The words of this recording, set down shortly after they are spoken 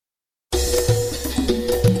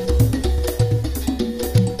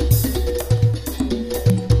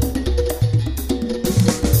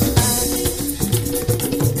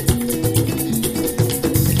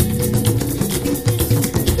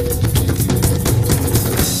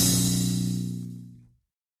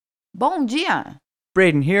Bom dia!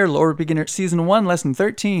 Braden here, Lower Beginner Season 1, Lesson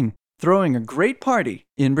 13, Throwing a Great Party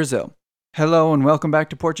in Brazil. Hello and welcome back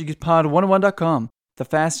to PortuguesePod101.com, the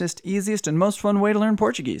fastest, easiest, and most fun way to learn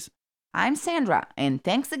Portuguese. I'm Sandra, and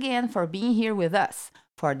thanks again for being here with us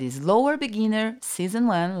for this Lower Beginner Season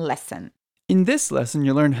 1 lesson. In this lesson,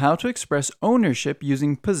 you'll learn how to express ownership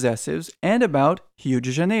using possessives and about Rio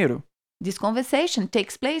de Janeiro. This conversation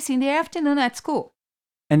takes place in the afternoon at school.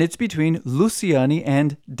 And it's between Luciane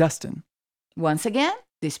and Dustin. Once again,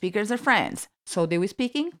 the speakers are friends, so they will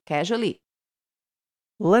speaking casually.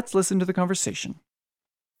 Let's listen to the conversation.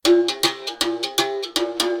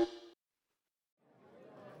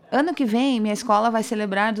 Ano que vem, minha escola vai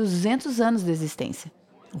celebrar 200 anos de existência.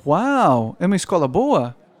 Uau! É uma escola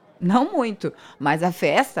boa? Não muito, mas a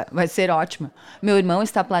festa vai ser ótima. Meu irmão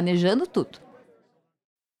está planejando tudo.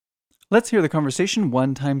 Let's hear the conversation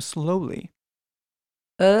one time slowly.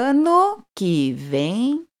 Ano que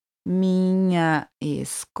vem, minha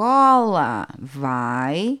escola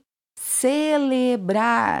vai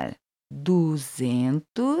celebrar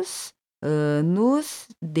 200 anos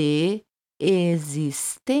de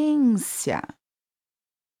existência.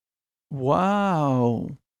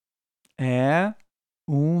 Uau! É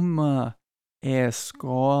uma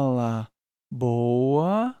escola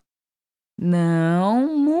boa?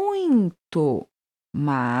 Não muito,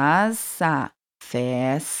 mas a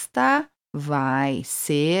festa vai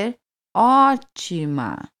ser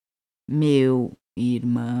ótima. Meu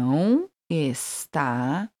irmão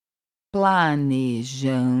está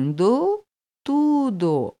planejando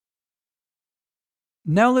tudo.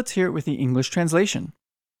 Now let's hear it with the English translation.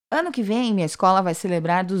 Ano que vem, minha escola vai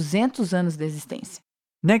celebrar 200 anos de existência.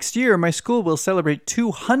 Next year, my school will celebrate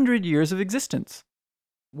 200 years of existence.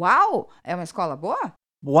 Uau! É uma escola boa?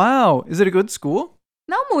 Wow! Is it a good school?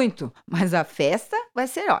 Não muito, mas a festa vai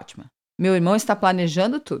ser ótima. Meu irmão está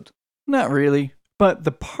planejando tudo. Not really, but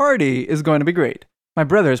the party is going to be great. My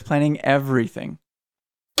brother is planning everything.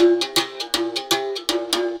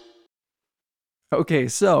 Okay,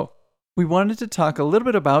 so we wanted to talk a little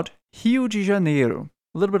bit about Rio de Janeiro,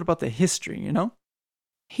 a little bit about the history, you know?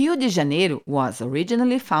 Rio de Janeiro was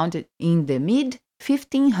originally founded in the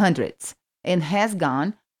mid-1500s and has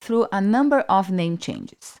gone through a number of name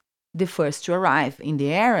changes. The first to arrive in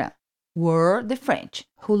the area were the French,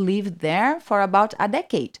 who lived there for about a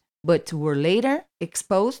decade, but were later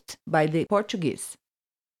exposed by the Portuguese.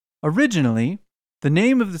 Originally, the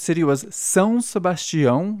name of the city was São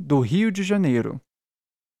Sebastião do Rio de Janeiro.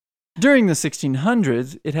 During the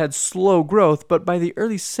 1600s, it had slow growth, but by the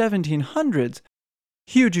early 1700s,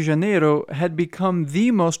 Rio de Janeiro had become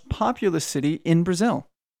the most populous city in Brazil.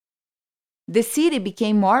 The city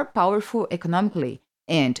became more powerful economically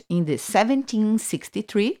and in the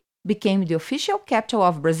 1763 became the official capital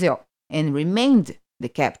of Brazil and remained the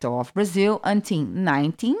capital of Brazil until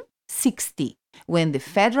 1960, when the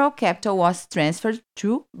federal capital was transferred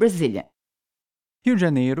to Brasília. Rio de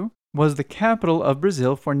Janeiro was the capital of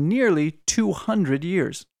Brazil for nearly 200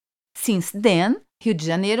 years. Since then, Rio de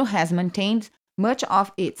Janeiro has maintained much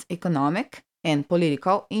of its economic and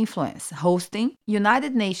political influence, hosting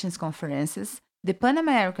United Nations conferences, the Pan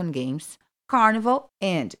American Games, Carnival,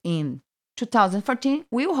 and in 2014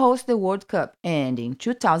 will host the World Cup, and in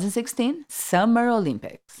 2016 Summer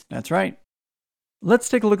Olympics. That's right. Let's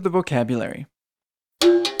take a look at the vocabulary.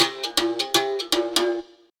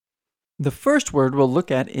 The first word we'll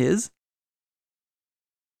look at is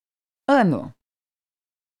Ano,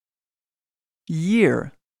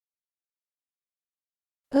 year.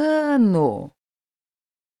 ano,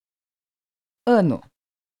 ano.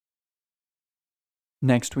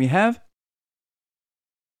 Next we have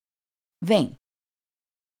Vem,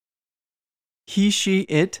 he, she,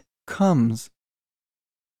 it comes.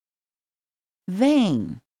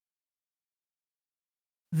 vem,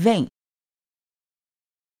 vem.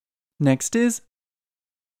 Next is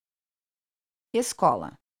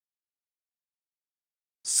Escola,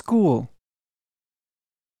 school.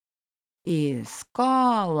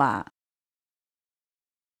 escola,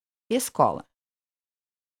 escola.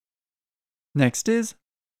 Next is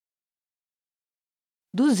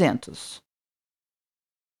 200,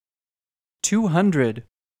 200.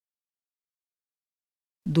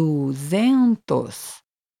 200,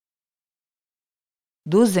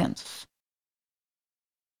 200.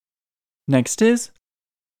 Next is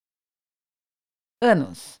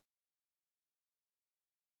Anos,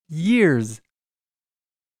 years.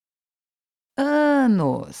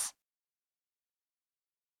 anos,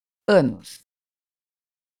 anos.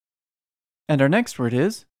 And our next word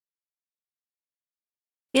is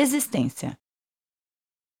Existência,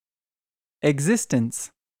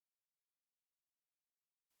 existence.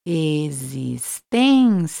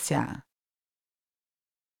 Existência.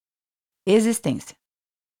 Existência.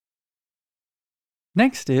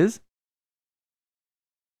 Next is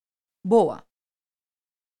Boa.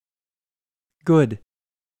 good.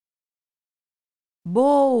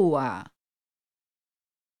 Boa.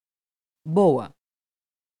 Boa.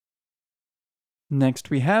 Next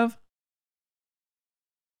we have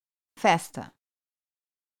Festa.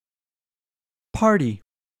 party.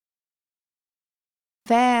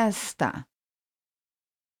 Festa.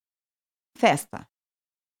 Festa.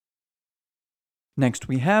 Next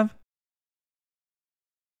we have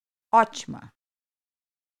Ótima.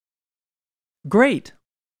 great.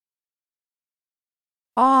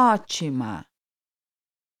 Ótima.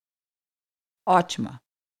 Ótima.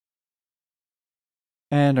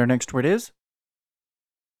 And our next word is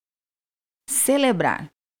Celebrar.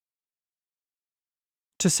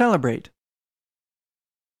 to celebrate.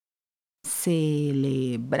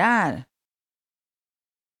 Celebrar.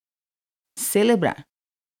 Celebrar.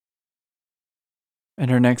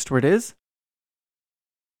 And our next word is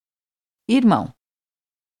Irmão.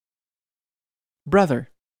 brother.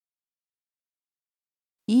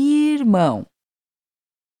 Irmão.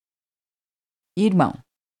 Irmão.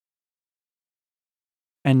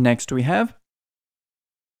 And next we have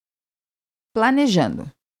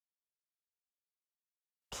Planejando.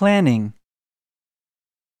 planning.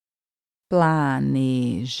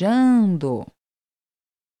 Planejando.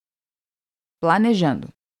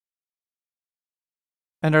 Planejando.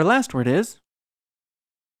 And our last word is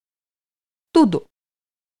Tudo.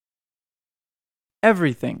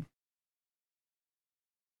 everything.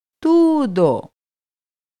 Tudo.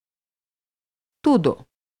 Tudo.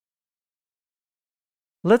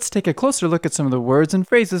 Let's take a closer look at some of the words and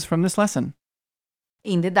phrases from this lesson.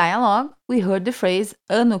 In the dialogue, we heard the phrase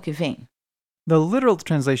ano que vem, The literal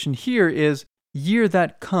translation here is year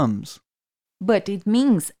that comes. but it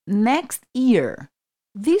means next year.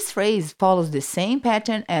 This phrase follows the same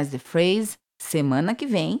pattern as the phrase semana que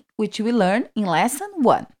vem, which we learned in lesson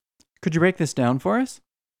 1. Could you break this down for us?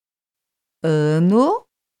 Ano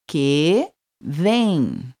que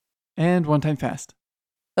vem. And one time fast.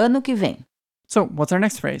 Ano que vem. So, what's our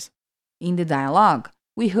next phrase? In the dialogue,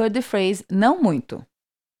 we heard the phrase não muito,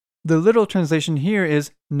 The literal translation here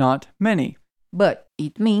is not many. but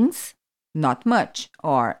it means not much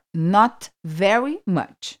or not very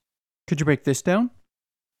much. Could you break this down?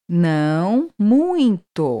 Não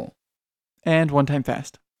muito. And one time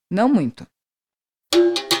fast. Não muito.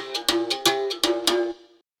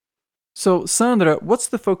 So, Sandra, what's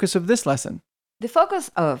the focus of this lesson? The focus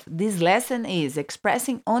of this lesson is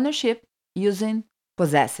expressing ownership using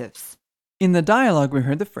possessives. In the dialogue, we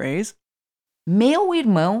heard the phrase, Meu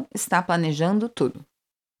irmão está planejando tudo.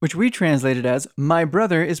 which we translated as, my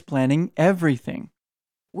brother is planning everything.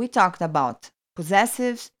 We talked about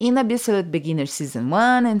possessives in Absolute Beginner Season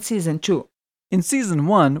 1 and Season 2. In Season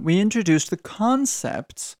 1, we introduced the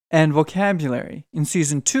concepts and vocabulary. In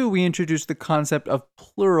Season 2, we introduced the concept of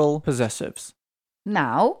plural possessives.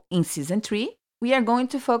 Now, in Season 3, we are going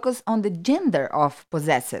to focus on the gender of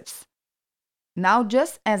possessives. Now,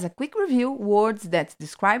 just as a quick review, words that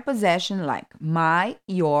describe possession like my,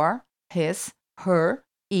 your, his, her,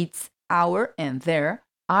 its, our, and their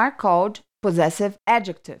are called possessive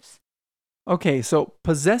adjectives. Okay, so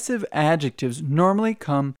possessive adjectives normally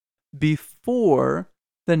come before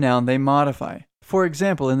the noun they modify. For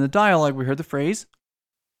example, in the dialogue, we heard the phrase,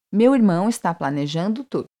 Meu irmão está planejando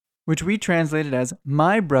tudo. which we translated as,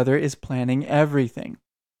 my brother is planning everything.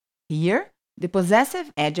 Here, the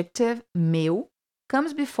possessive adjective meu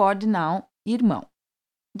comes before the noun irmão.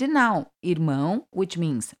 The noun irmão, which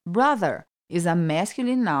means brother, is a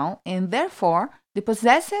masculine noun, and therefore the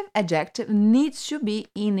possessive adjective needs to be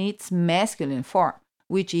in its masculine form,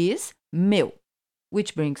 which is meu,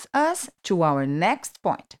 which brings us to our next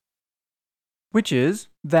point. Which is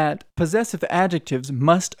that possessive adjectives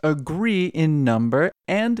must agree in number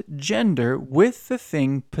and gender with the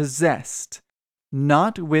thing possessed,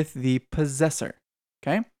 not with the possessor.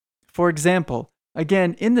 Okay? For example,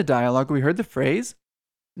 again, in the dialogue, we heard the phrase,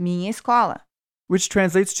 Minha escola. which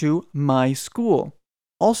translates to my school.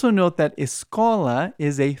 Also note that escola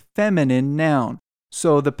is a feminine noun,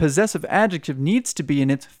 so the possessive adjective needs to be in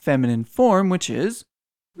its feminine form, which is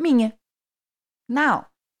Minha. Now,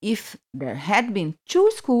 if there had been two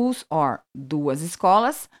schools or duas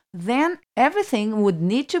escolas, then everything would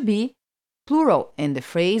need to be plural and the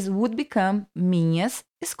phrase would become minhas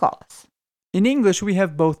escolas. in English, we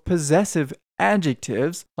have both possessive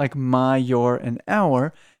adjectives like my, your, and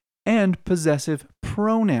our, and possessive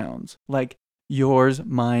pronouns like yours,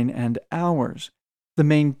 mine, and ours.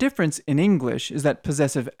 The main difference in English is that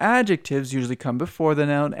possessive adjectives usually come before the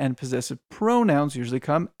noun and possessive pronouns usually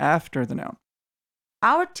come after the noun.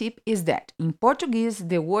 Our tip is that in Portuguese,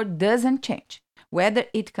 the word doesn't change. Whether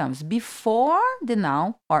it comes before the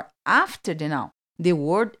noun or after the noun, the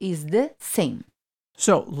word is the same.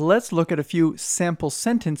 So let's look at a few sample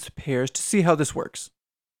sentence pairs to see how this works.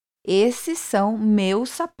 Esses são meus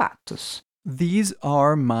sapatos. These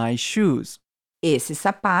are my shoes. Esses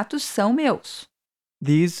sapatos são meus.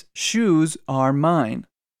 These shoes are mine.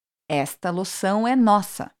 Esta loção é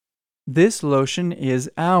nossa. This lotion is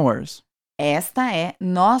ours. Esta é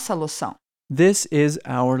nossa loção. This is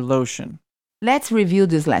our lotion. Let's review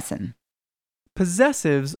this lesson.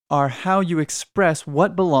 Possessives are how you express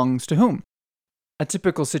what belongs to whom. A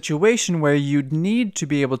typical situation where you'd need to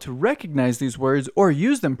be able to recognize these words or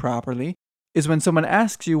use them properly is when someone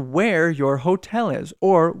asks you where your hotel is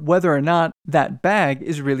or whether or not that bag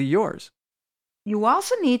is really yours. You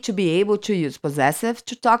also need to be able to use possessives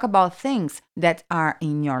to talk about things that are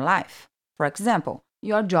in your life. For example,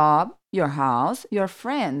 your job, your house, your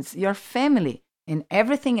friends, your family, and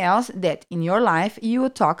everything else that in your life you will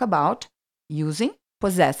talk about using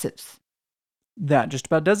possessives. That just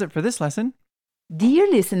about does it for this lesson. Dear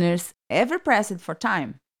listeners, ever pressed for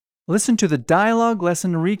time? Listen to the dialogue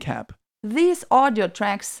lesson recap. These audio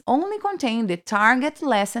tracks only contain the target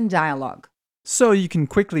lesson dialogue. So you can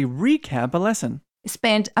quickly recap a lesson.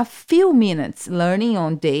 Spend a few minutes learning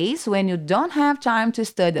on days when you don't have time to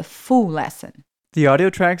study a full lesson. The audio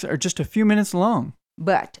tracks are just a few minutes long.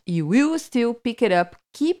 But you will still pick it up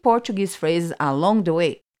key Portuguese phrases along the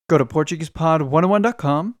way. Go to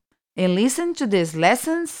PortuguesePod101.com and listen to this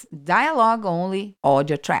lesson's dialogue-only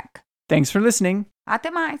audio track. Thanks for listening.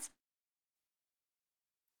 Até mais!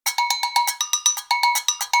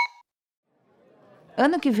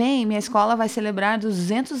 Ano que vem, minha escola vai celebrar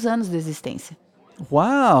 200 anos de existência.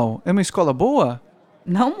 Uau! É uma escola boa?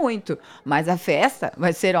 Não muito, mas a festa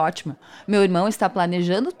vai ser ótima. Meu irmão está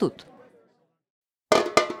planejando tudo.